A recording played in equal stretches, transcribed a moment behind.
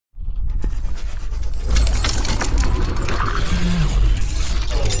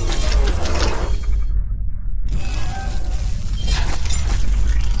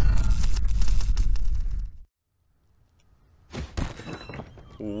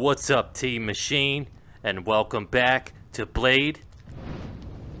What's up, Team Machine, and welcome back to Blade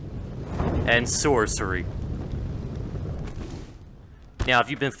and Sorcery. Now, if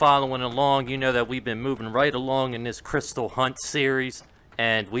you've been following along, you know that we've been moving right along in this Crystal Hunt series,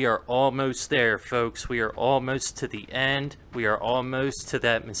 and we are almost there, folks. We are almost to the end. We are almost to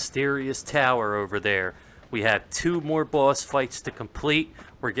that mysterious tower over there. We have 2 more boss fights to complete.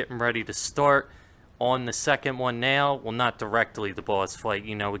 We're getting ready to start on the second one now. Well, not directly the boss fight.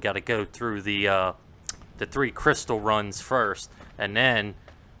 You know, we got to go through the 3 crystal runs first, and then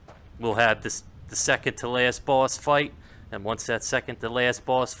we'll have the second to last boss fight. And once that second to last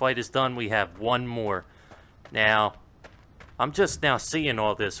boss fight is done, we have 1 more. Now, I'm just now seeing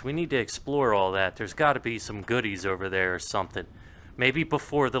all this. We need to explore all that. There's got to be some goodies over there or something. Maybe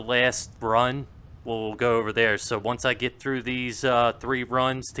before the last run, we'll go over there. So once I get through these 3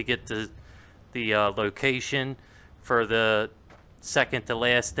 runs to get to the location for the second to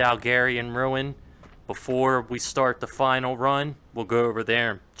last Algarian ruin, before we start the final run, we'll go over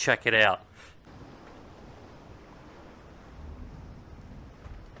there and check it out.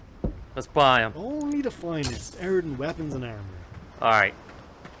 Let's buy them. Only the finest, Eridan weapons and armor. Alright.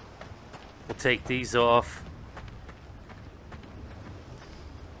 We'll take these off.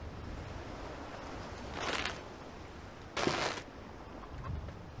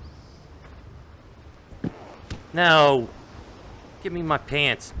 No! Give me my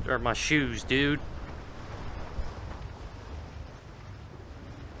pants, or my shoes, dude.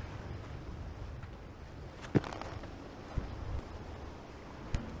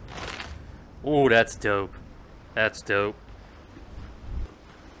 Oh, that's dope. That's dope.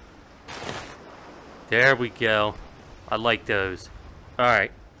 There we go. I like those.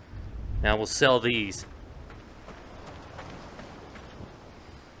 Alright. Now we'll sell these.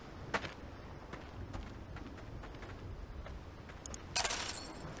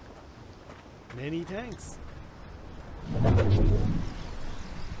 Many thanks.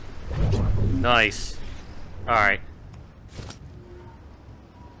 Nice. Alright.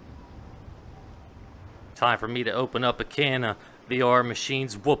 Time for me to open up a can of VR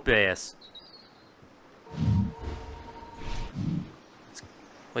Machine's whoop ass.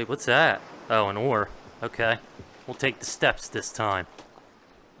 Wait, what's that? Oh, an ore. Okay. We'll take the steps this time.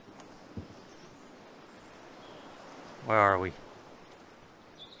 Where are we?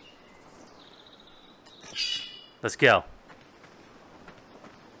 Let's go.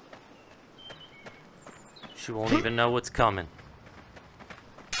 She won't even know what's coming.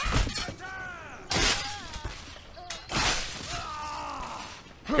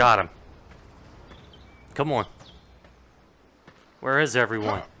 Got him. Come on. Where is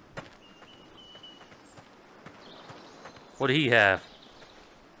everyone? What did he have?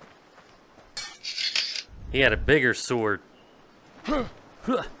 He had a bigger sword.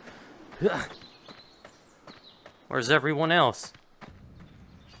 Where's everyone else?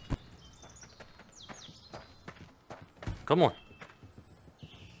 Come on.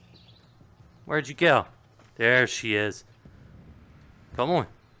 Where'd you go? There she is. Come on.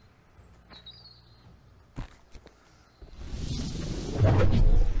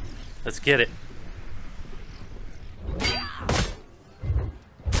 Let's get it.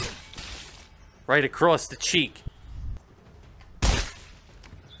 Right across the cheek.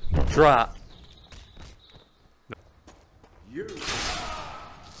 Drop.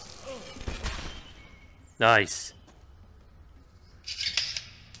 Nice.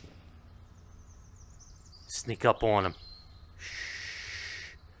 Sneak up on him.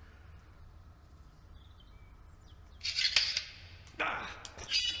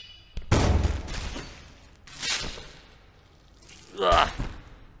 Ugh.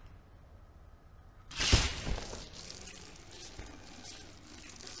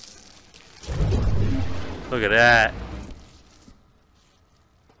 Look at that.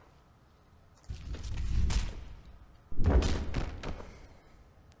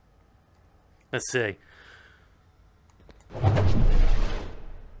 Let's see.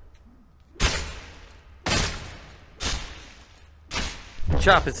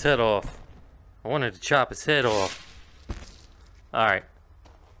 Chop his head off. I wanted to chop his head off. Alright.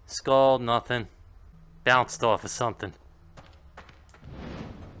 Skull, nothing. Bounced off of something.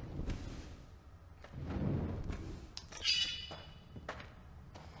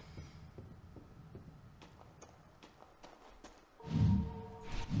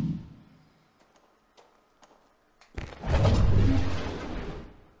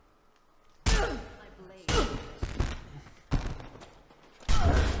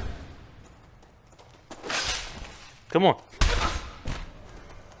 Come on.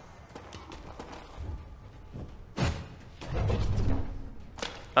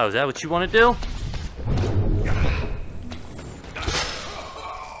 Oh, is that what you want to do?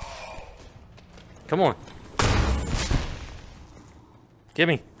 Come on.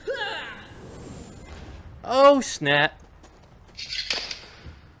 Gimme. Oh, snap.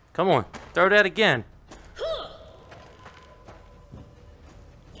 Come on. Throw that again.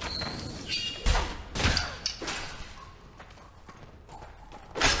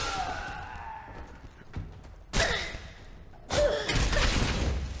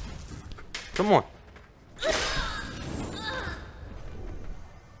 Come on.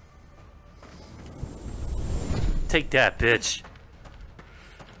 Take that, bitch.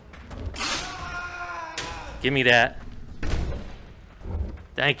 Give me that.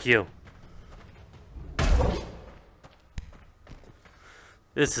 Thank you.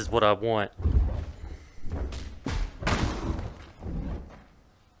 This is what I want.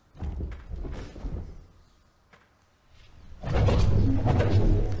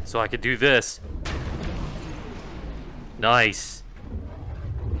 So I could do this. Nice.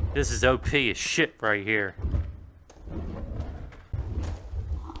 This is OP as shit right here.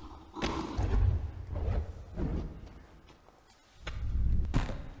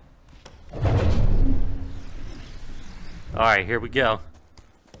 Alright, here we go.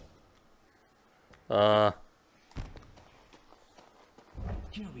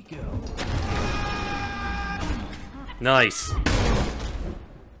 Here we go. Nice.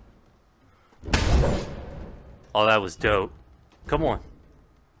 Oh, that was dope. Come on.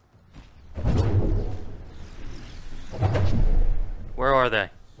 Where are they?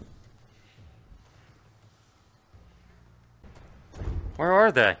 Where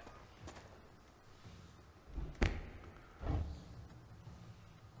are they?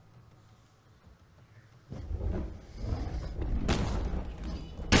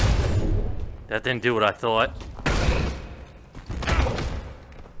 That didn't do what I thought.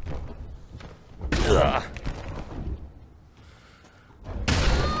 Ugh.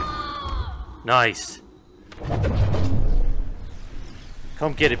 Nice.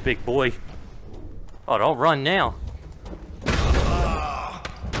 Come get it, big boy. Oh, don't run now.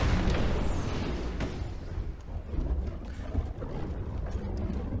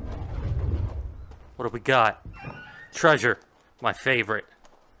 What do we got? Treasure. My favorite.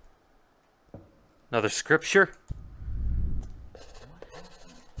 Another scripture?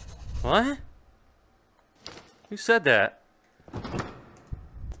 What? Who said that?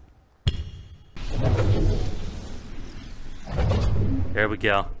 There we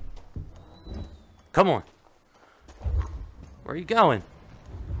go. Come on. Where are you going?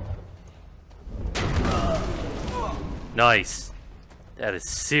 Nice. That is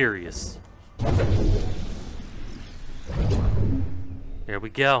serious. There we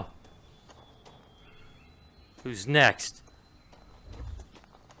go. Who's next?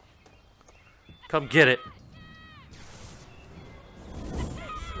 Come get it.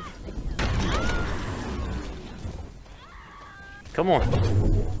 Come on.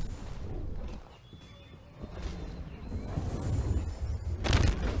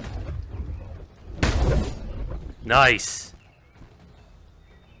 Nice.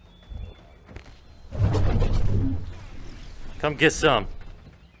 Come get some.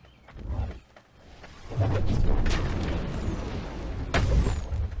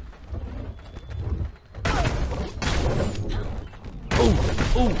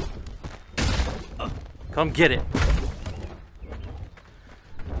 Ooh. Come get it.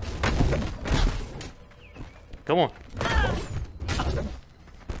 Come on.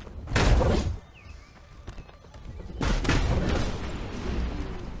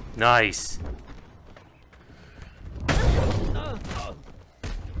 Nice.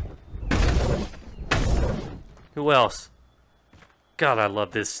 Who else? God, I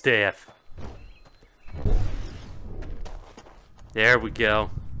love this staff. There we go.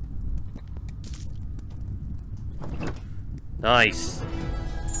 Nice.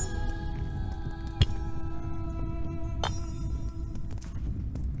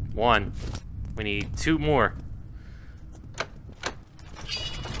 One. We need two more.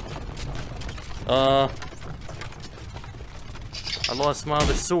 I lost my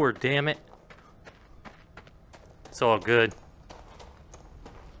other sword, damn it. It's all good.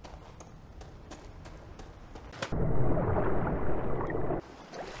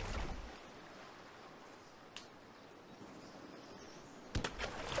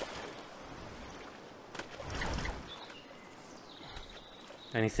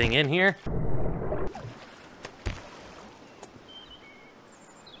 Anything in here?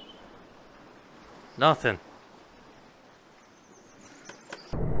 Nothing.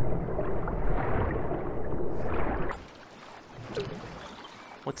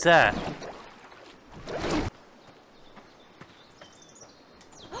 What's that?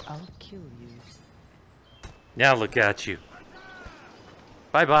 I'll kill you. Now look at you.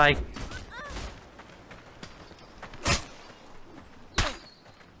 Bye-bye.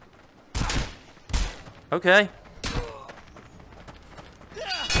 Okay.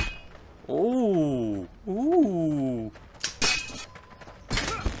 Ooh. Ooh.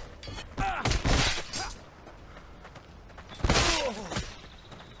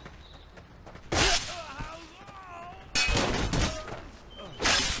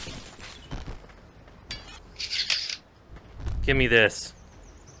 Give me this.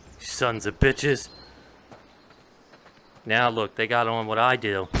 You sons of bitches. Now look, they got on what I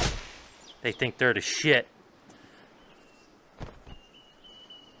do. They think they're the shit.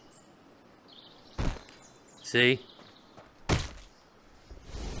 See?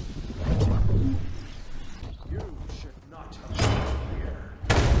 You should not have come here.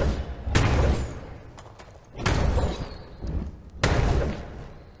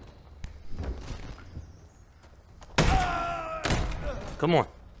 Come on.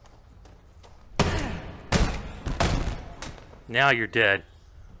 Now you're dead.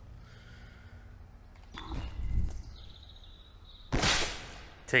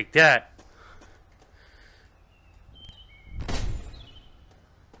 Take that.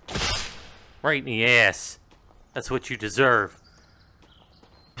 Right in the ass. That's what you deserve.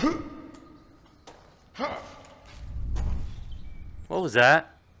 What was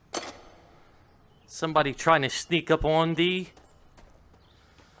that? Somebody trying to sneak up on thee?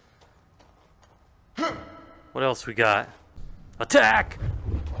 What else we got? Attack!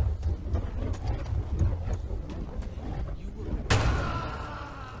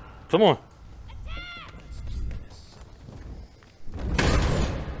 Come on.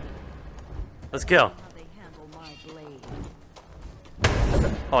 Let's go.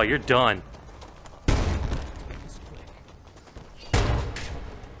 Oh, you're done.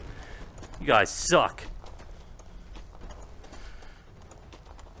 You guys suck.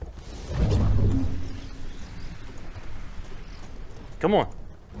 Come on.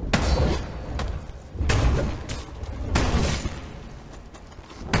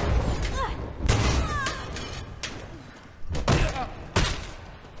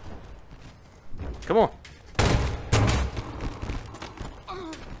 Come on.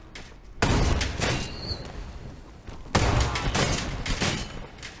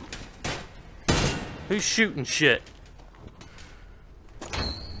 Who's shooting shit?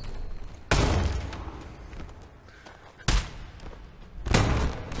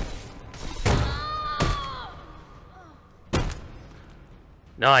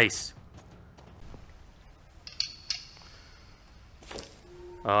 Nice.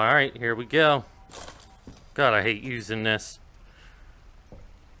 Alright, here we go. God, I hate using this.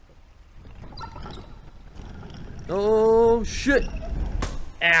 Oh, shit.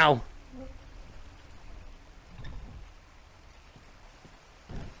 Ow.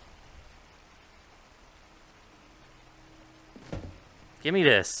 Give me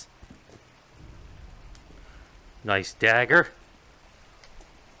this. Nice dagger.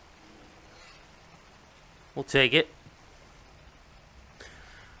 We'll take it.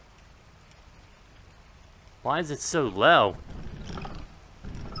 Why is it so low?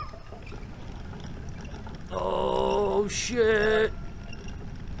 Oh, shit.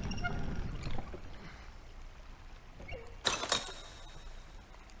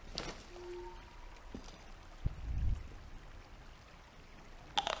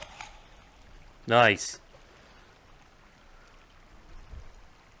 Nice.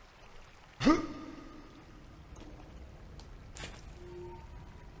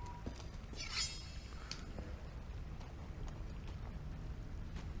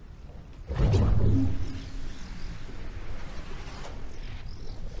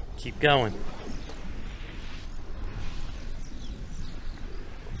 Keep going.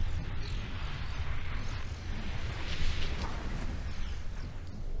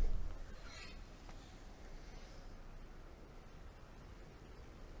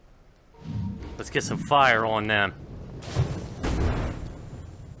 Let's get some fire on them.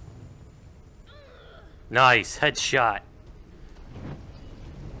 Nice, headshot.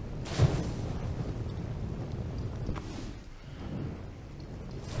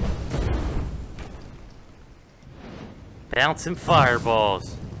 Bouncing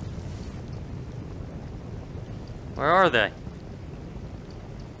fireballs. Where are they?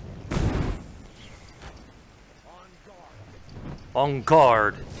 On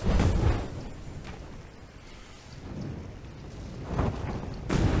guard.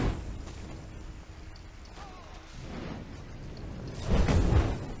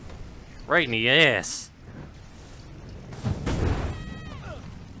 Right in the ass.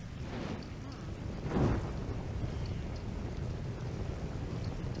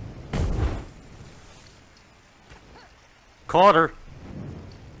 Caught her.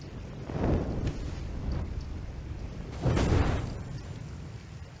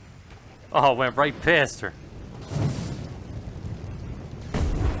 Oh, went right past her.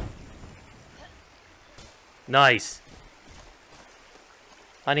 Nice.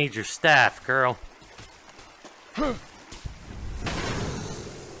 I need your staff, girl.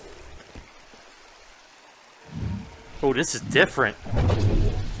 Oh, this is different.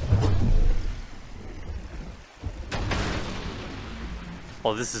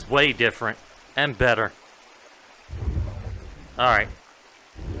 Oh, this is way different and better. Alright.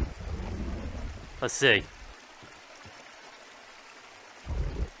 Let's see.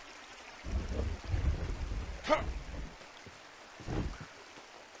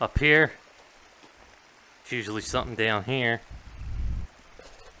 Up here. There's usually something down here.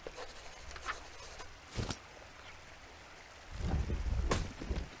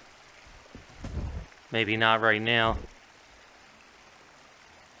 Maybe not right now.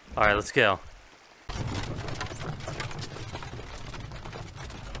 Alright, let's go.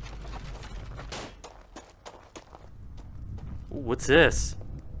 Ooh, what's this?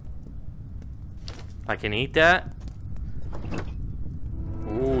 I can eat that?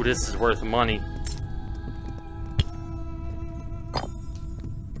 Ooh, this is worth money.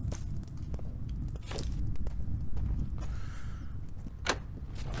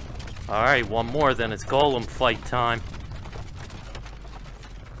 Alright, one more, then it's golem fight time.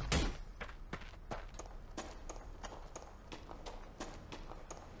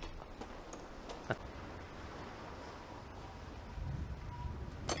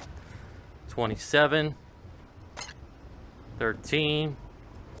 $27, 13,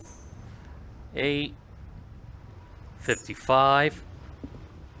 8, 55,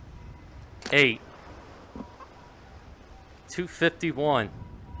 8, 251.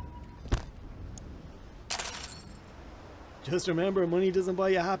 Just remember, money doesn't buy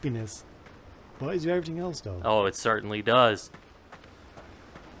you happiness. Buys you everything else, though. Oh, it certainly does.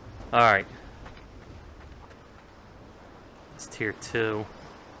 Alright. It's tier 2.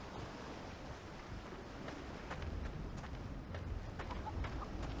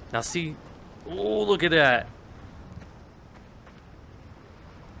 Now see, oh, look at that.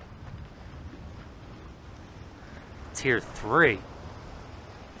 Tier 3.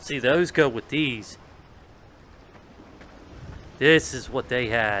 See, those go with these. This is what they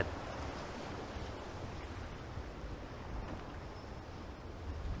had.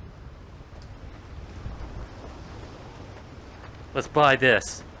 Let's buy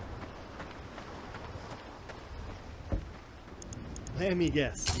this. Let me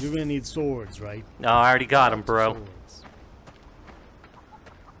guess. You're gonna need swords, right? No, I already got them, bro. Swords.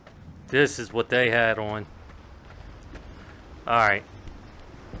 This is what they had on. Alright.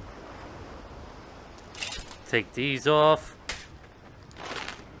 Take these off.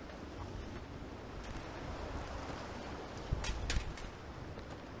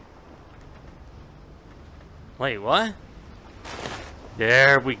 Wait, what?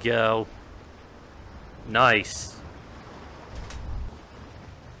 There we go. Nice.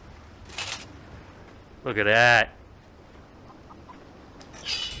 Look at that.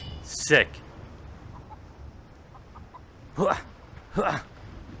 Sick.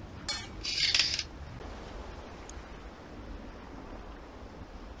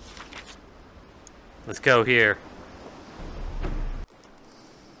 Let's go here.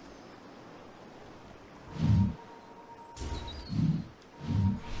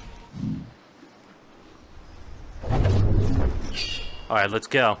 All right, let's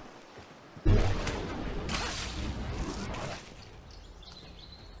go.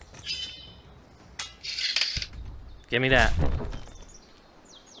 Give me that.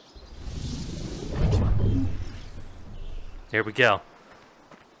 Here we go.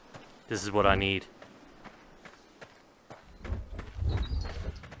 This is what I need.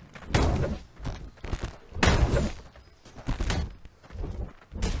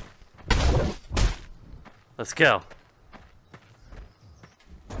 Let's go.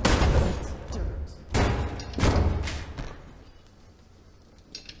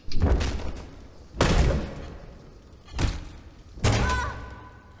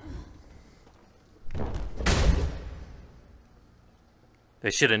 They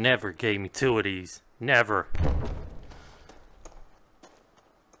should have never gave me 2 of these. Never.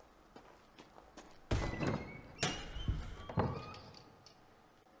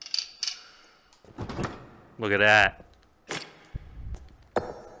 Look at that.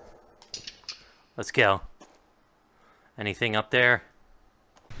 Let's go. Anything up there?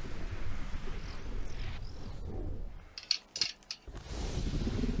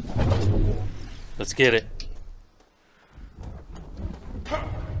 Let's get it.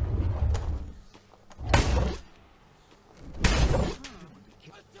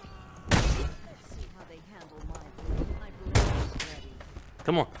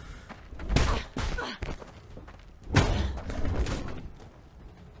 Come on.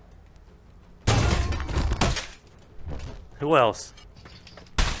 Who else?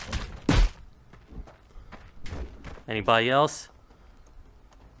 Anybody else?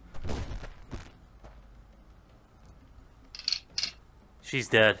 She's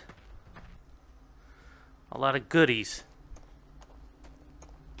dead. A lot of goodies.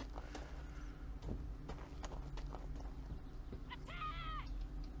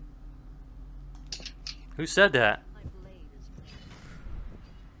 Who said that?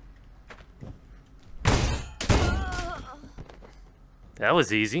 That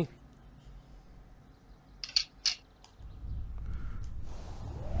was easy.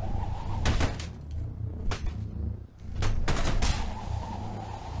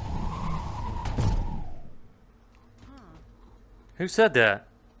 Who said that?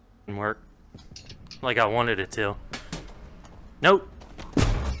 Didn't work. Like I wanted it to. Nope.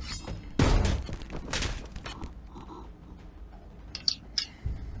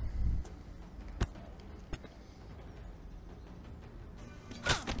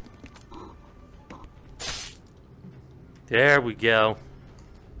 There we go.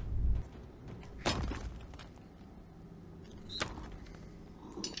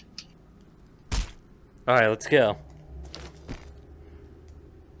 All right, let's go.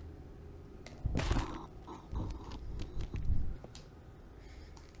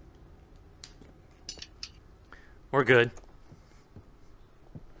 We're good.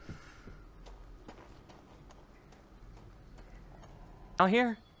 Out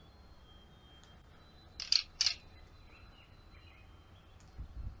here?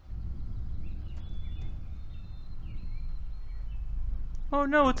 Oh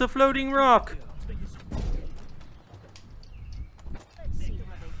no, it's a floating rock.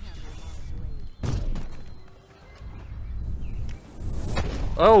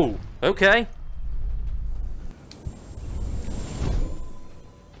 Oh, okay.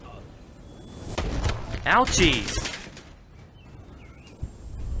 Ouchies.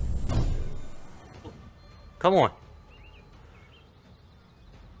 Come on.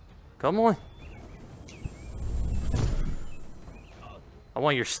 Come on. I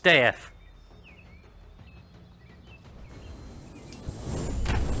want your staff.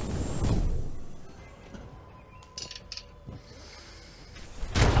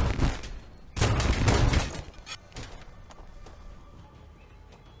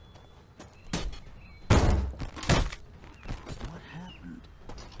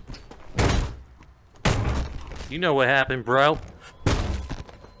 You know what happened, bro.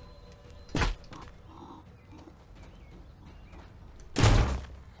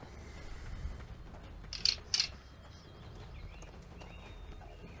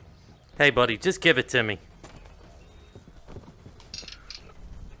 Hey, buddy, just give it to me.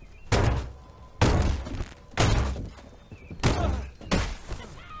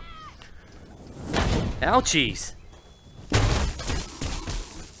 Ouchies.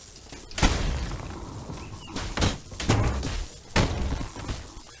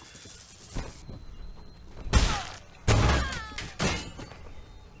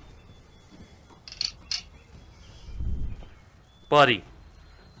 Buddy.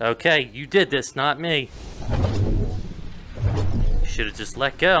 Okay, you did this, not me. Should have just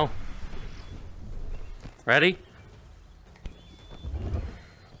let go. Ready?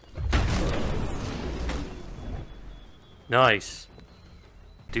 Nice.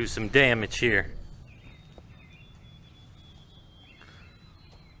 Do some damage here.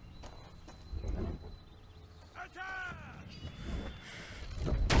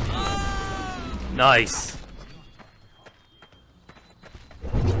 Nice.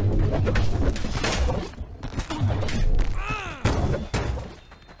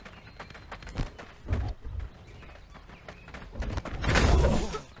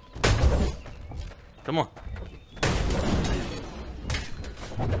 Come on.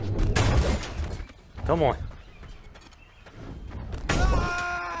 Come on.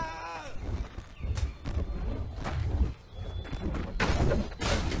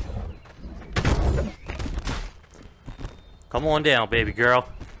 Come on down, baby girl.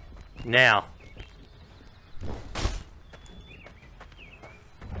 Now.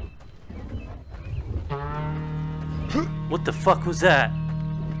 What the fuck was that?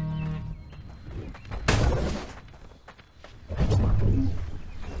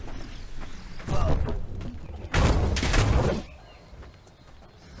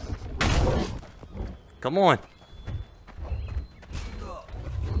 Come on.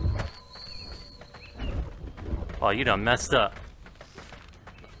 Oh, you done messed up.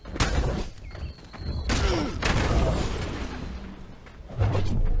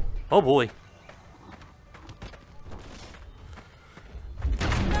 Oh boy.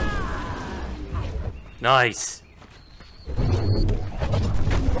 Nice.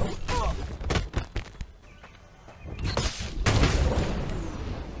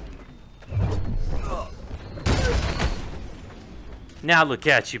 Now look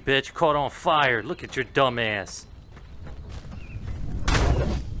at you, bitch. Caught on fire. Look at your dumb ass.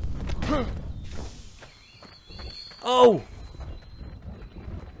 Oh!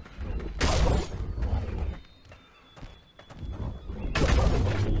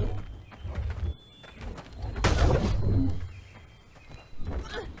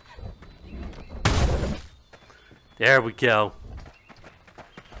 There we go.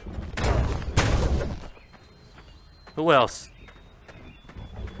 Who else?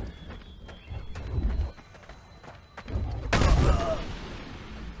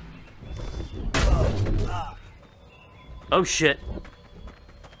 Oh shit.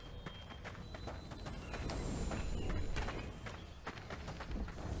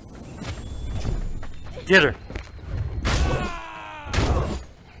 Get her.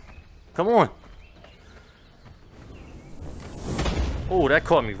 Come on. Oh, that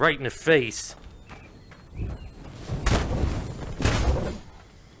caught me right in the face.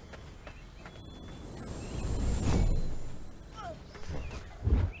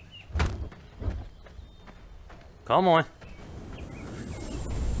 Come on.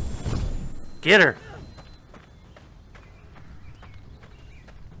 Get her.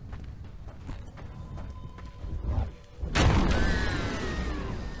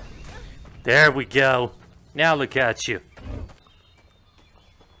 There we go. Now look at you.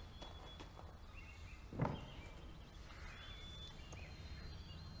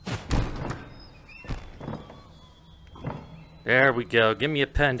 There we go. Give me a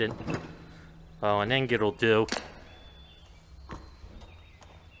pendant. Oh, an ingot will do.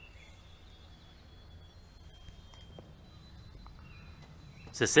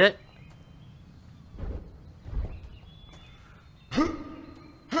 Is this it?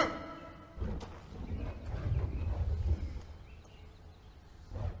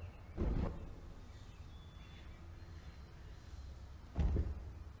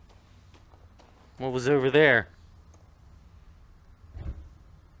 What was over there?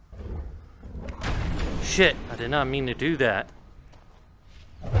 Shit, I did not mean to do that.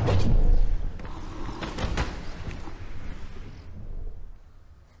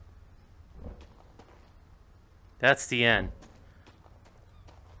 That's the end.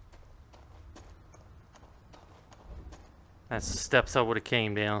 That's the steps I would have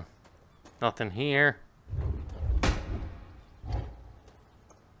came down. Nothing here.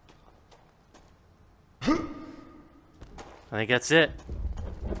 I think that's it.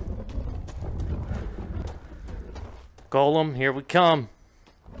 Golem, here we come.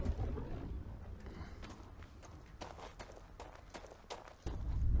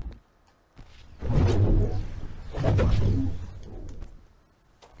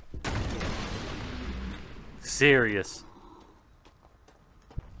 Serious.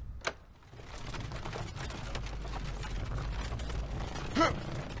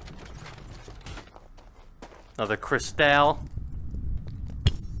 Another crystal.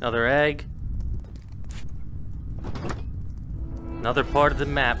 Another egg. Another part of the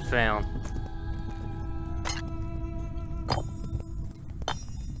map found.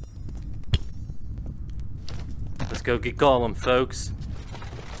 Let's go get Golem, folks.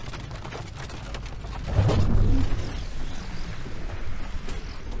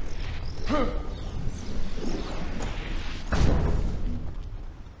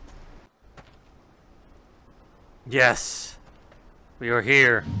 Yes, we are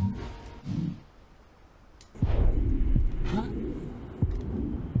here.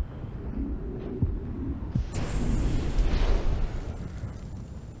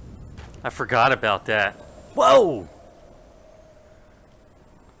 I forgot about that. Whoa!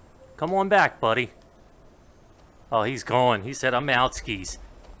 Come on back, buddy. Oh, he's gone. He said, I'm out skis.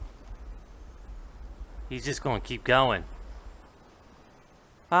 He's just going to keep going.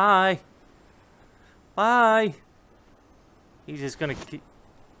 Bye. Bye. He's just going to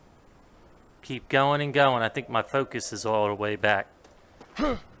keep going and going. I think my focus is all the way back.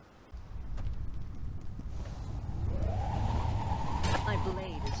 My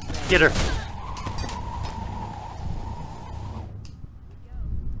blade is ready. Get her.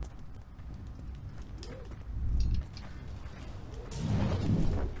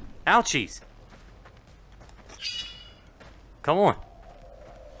 Ouchies. Come on.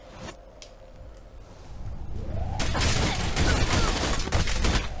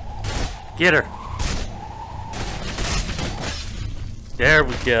 Get her. There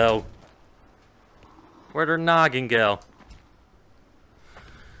we go. Where'd her noggin go?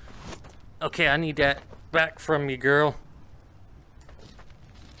 Okay, I need that back from you, girl.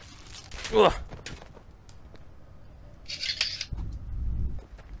 Ugh.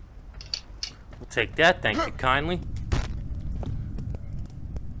 We'll take that, thank you kindly.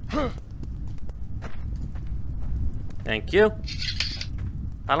 Thank you.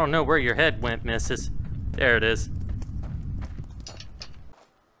 I don't know where your head went, missus. There it is.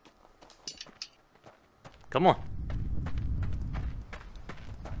 Come on.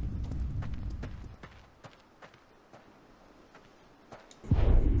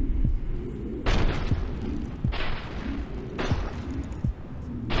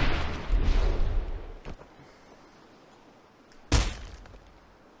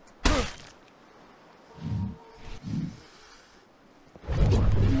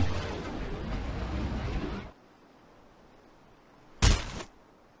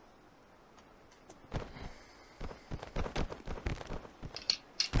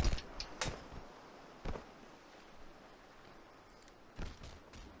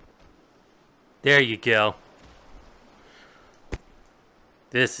 There you go.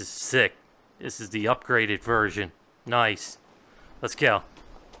 This is sick. This is the upgraded version. Nice. Let's go.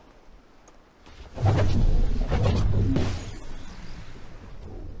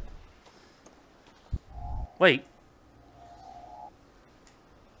 Wait.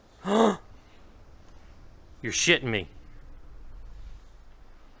 You're shitting me.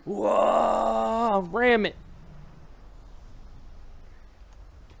 Whoa! Ram it.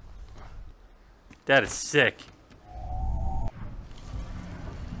 That is sick.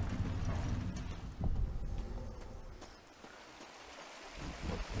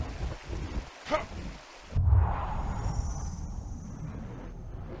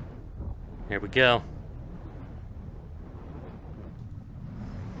 Here we go.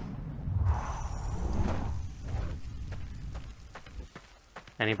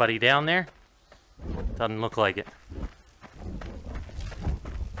 Anybody down there? Doesn't look like it.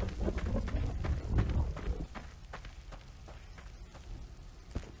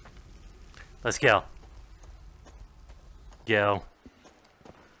 Let's go. Go.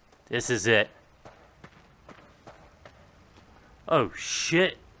 This is it. Oh,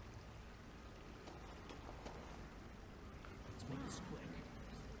 shit. Let's make this quick.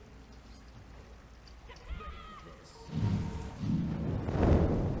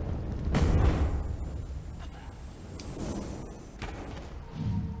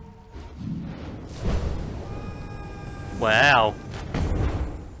 Wow.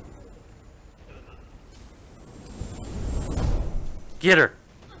 Get her.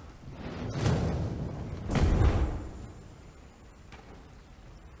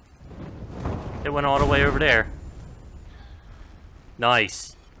 It went all the way over there.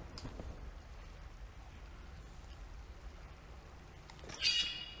 Nice.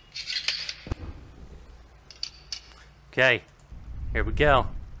 Okay. Here we go.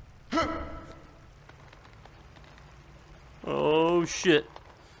 Oh shit.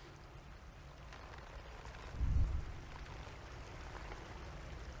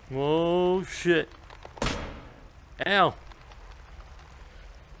 Oh shit. Ow.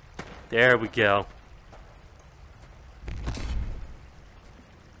 There we go.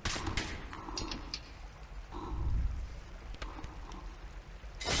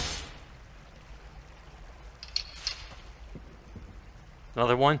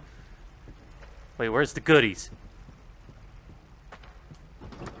 Another one? Wait, where's the goodies?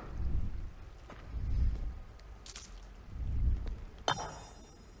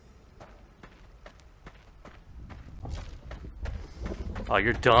 Oh,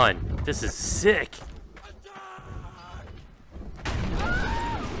 you're done. This is sick.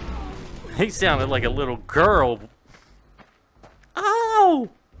 He sounded like a little girl. Ow!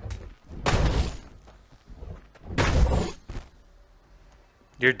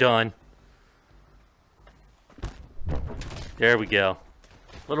 You're done. There we go.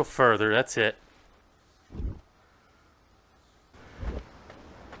 A little further, that's it.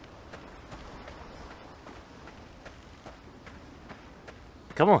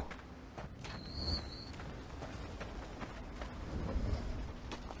 Come on.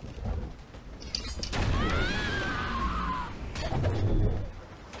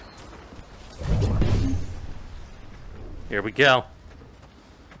 Here we go.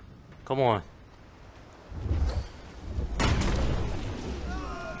 Come on.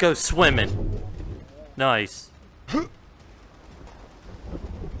 Go swimming. Nice.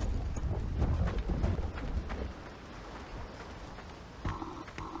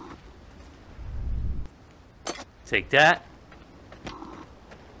 Take that.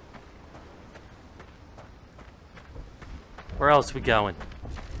 Where else we going?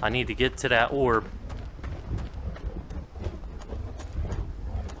 I need to get to that orb.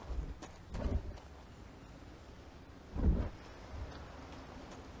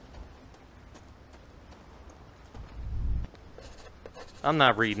 I'm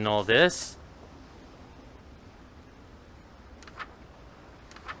not reading all this.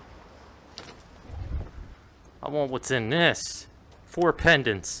 I want what's in this. 4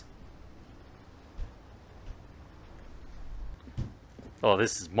 pendants. Oh,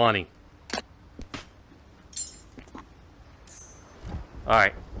 this is money.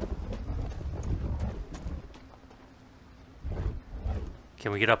 Alright.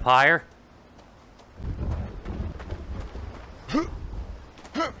 Can we get up higher?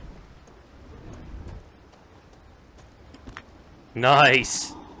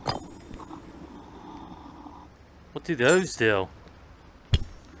 Nice. What do those do?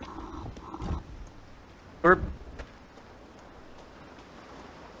 Or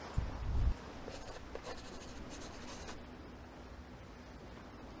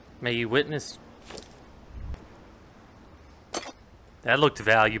may you witness. That looked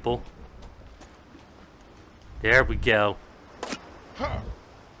valuable. There we go.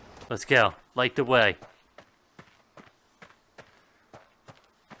 Let's go. Light the way.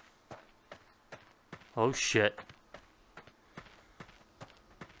 Oh shit.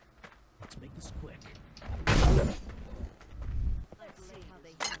 Let's make this quick. Let's see how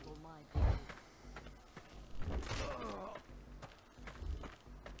they handle my blade.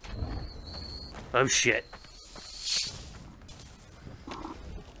 Oh shit.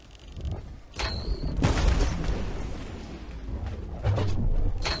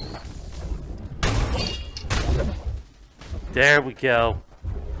 There we go.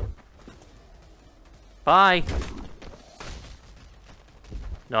 Bye.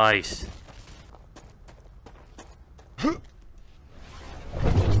 Nice.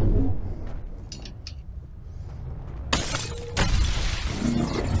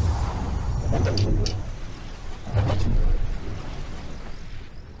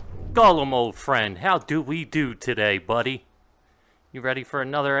 Gollum, old friend, how do we do today, buddy? You ready for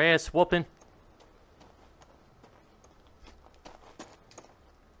another ass whooping?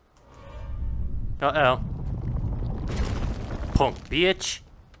 Uh-oh. Punk bitch.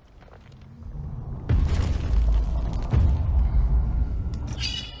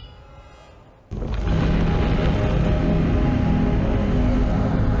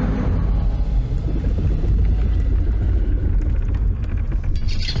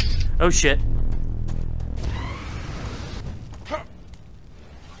 Oh shit.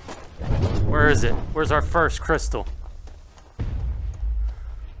 Where is it? Where's our first crystal?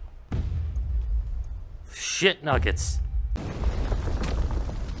 Shit nuggets.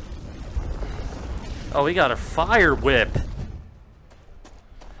 Oh, we got a fire whip.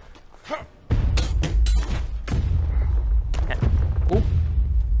 Oop.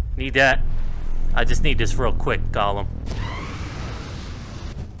 Need that. I just need this real quick, Gollum.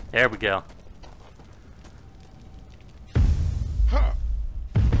 There we go.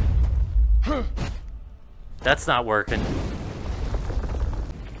 That's not working.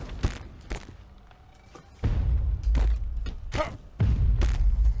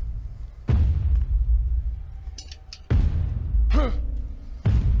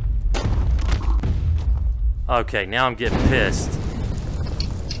 Okay, now I'm getting pissed.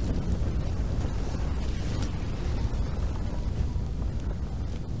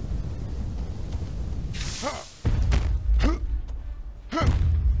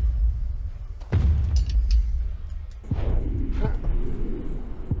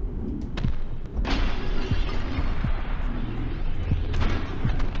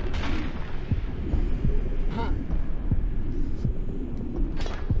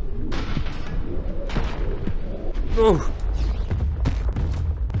 Ooh.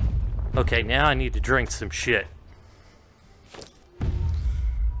 Okay, now I need to drink some shit.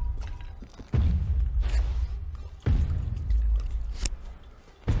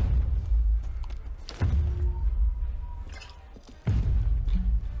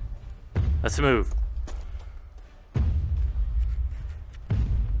 Let's move.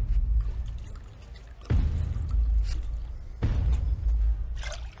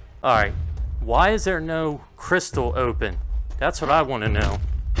 Alright. Why is there no crystal open? That's what I want to know.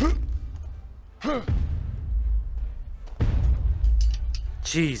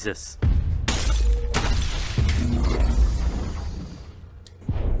 Jesus.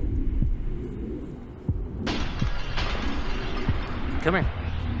 Come here.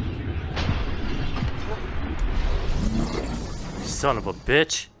 son of a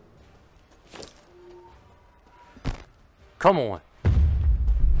bitch. Come on.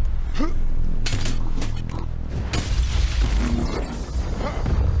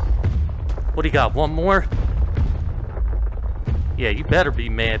 What do you got? One more? Yeah, you better be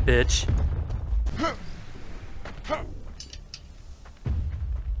mad, bitch.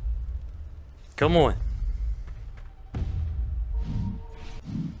 Come on.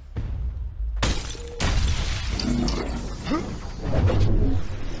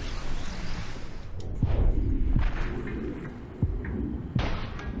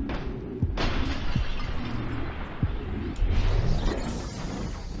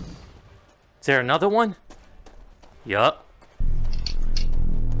 Is there another one? Yup.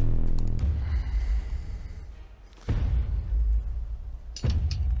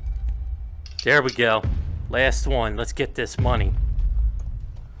 There we go. Last one. Let's get this money.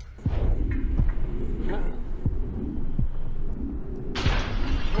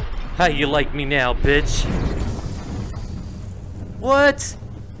 How you like me now, bitch? What?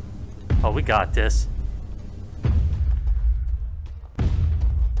 Oh, we got this.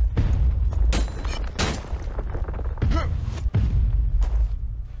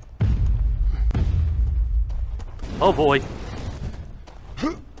 Oh boy.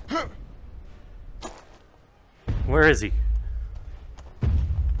 Where is he?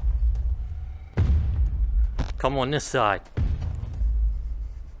 Come on this side.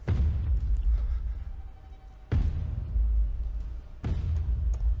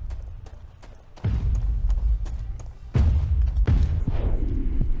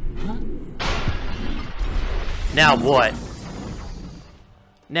 Now what?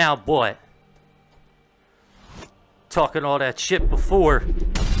 Now what? Talking all that shit before.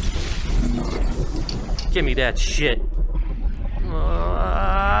 Give me that shit.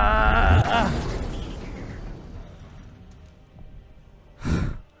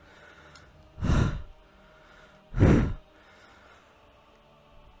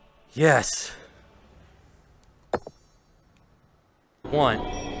 Yes. One.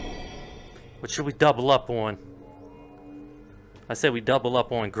 What should we double up on? I said we double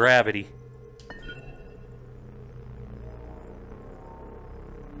up on gravity.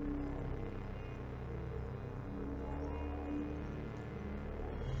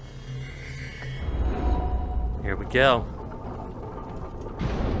 Here we go.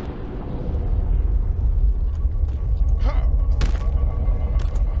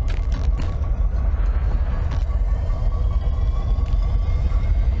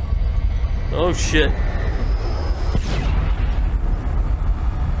 Oh shit.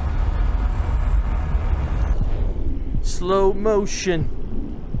 Slow motion.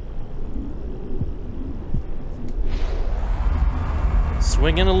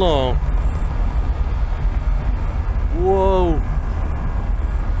 Swinging along. Whoa.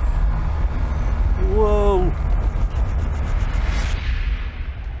 Whoa.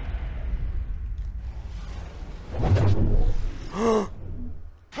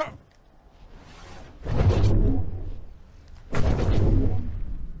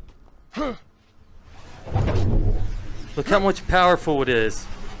 Look how much powerful it is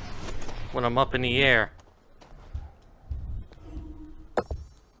when I'm up in the air.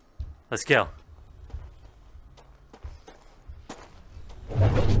 Let's go.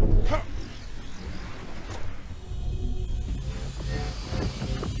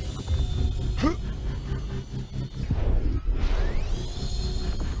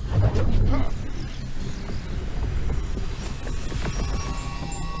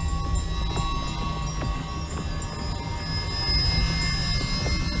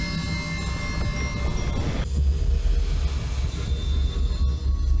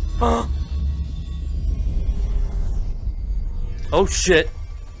 Oh shit.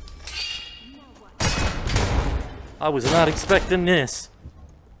 I was not expecting this.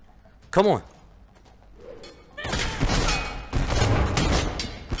 Come on.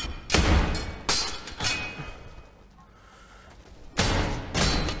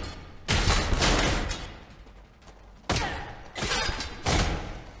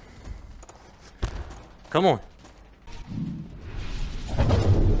 Come on.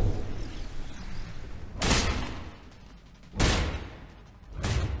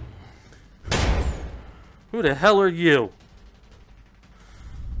 Who the hell are you?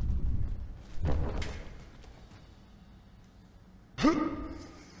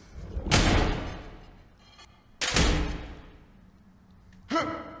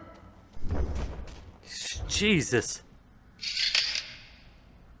 Jesus.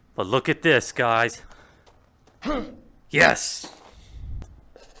 But look at this, guys. Yes!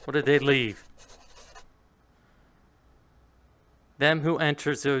 What did they leave? Them who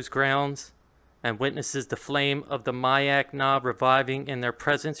enters those grounds and witnesses the flame of the Mayak knob reviving in their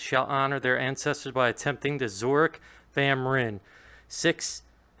presence shall honor their ancestors by attempting the Zorik Vamrin. 6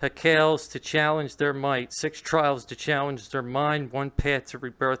 Hakales to challenge their might, 6 trials to challenge their mind, 1 path to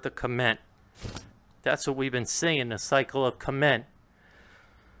rebirth of Kament. That's what we've been seeing, the cycle of Kament.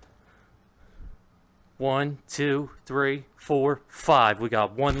 1, 2, 3, 4, 5. We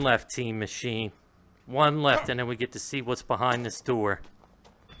got 1 left, Team Machine. 1 left, and then we get to see what's behind this door.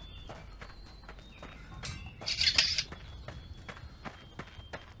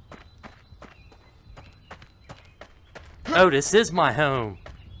 Oh, this is my home.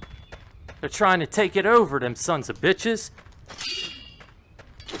 They're trying to take it over, them sons of bitches.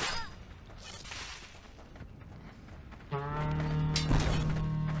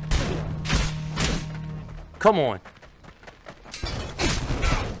 Come on.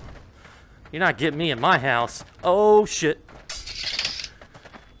 You're not getting me in my house. Oh, shit.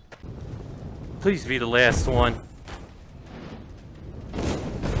 Please be the last one.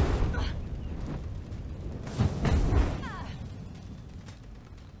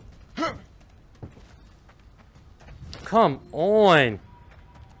 Come on.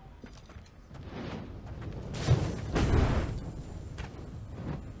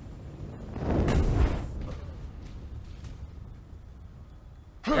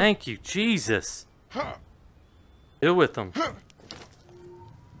 Thank you, Jesus. Deal with them.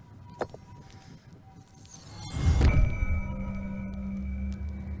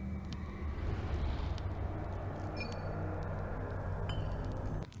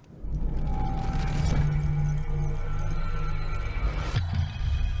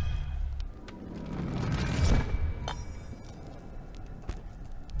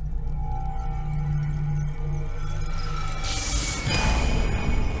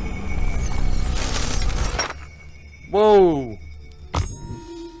 Whoa!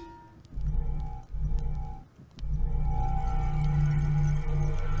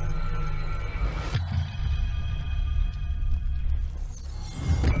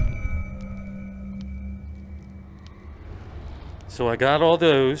 So I got all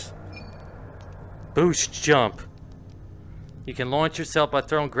those. Boost jump. You can launch yourself by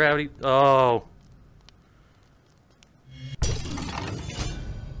throwing gravity. Oh.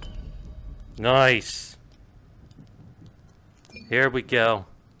 Nice. Here we go.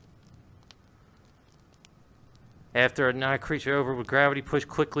 After a knock creature over with gravity, push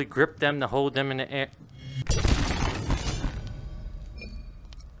quickly, grip them to hold them in the air.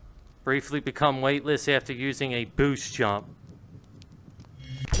 Briefly become weightless after using a boost jump.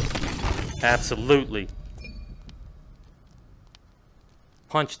 Absolutely.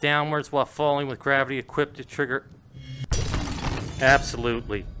 Punch downwards while falling with gravity equipped to trigger.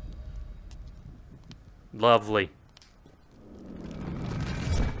 Absolutely. Lovely.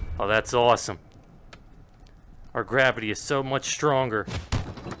 Oh, that's awesome. Our gravity is so much stronger.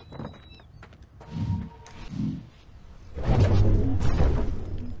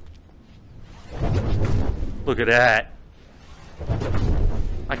 Look at that.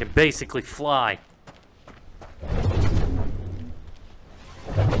 I can basically fly.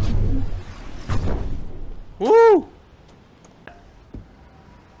 Woo!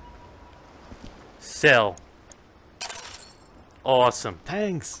 Sell. Awesome.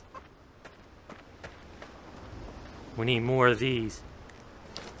 Thanks. We need more of these.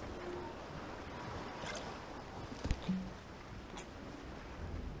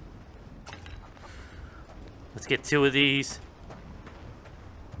 Let's get 2 of these.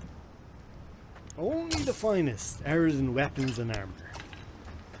 Only the finest. Errors in weapons and armor.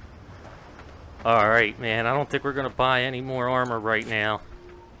 Alright, man. I don't think we're going to buy any more armor right now.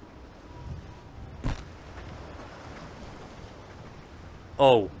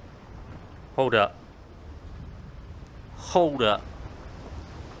 Oh. Hold up. Hold up.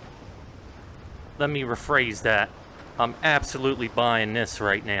 Let me rephrase that. I'm absolutely buying this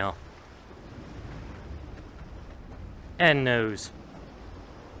right now. And nose.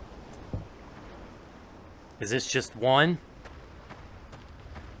 Is this just one?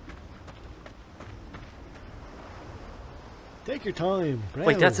 Take your time.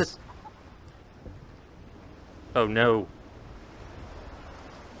 Wait, that's a... browse. Oh, no.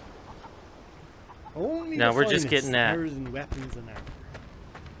 Only No, the we're just finest. getting that. Errors in weapons and armor.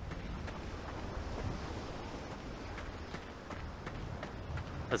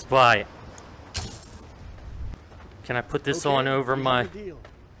 Let's buy it. Can I put this on over we my... have a deal.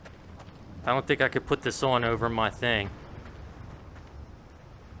 I don't think I could put this on over my thing.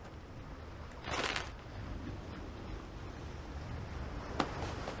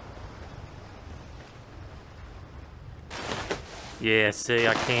 Yeah, see,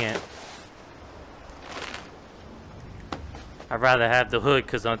 I can't. I'd rather have the hood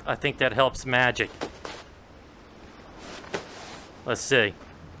because I think that helps magic. Let's see.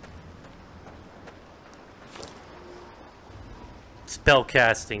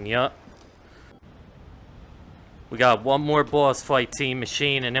 Spellcasting, yup. We got one more boss fight, Team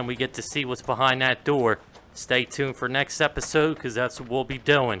Machine, and then we get to see what's behind that door. Stay tuned for next episode, because that's what we'll be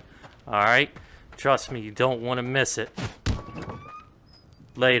doing. Alright? Trust me, you don't want to miss it.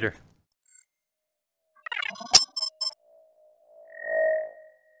 Later.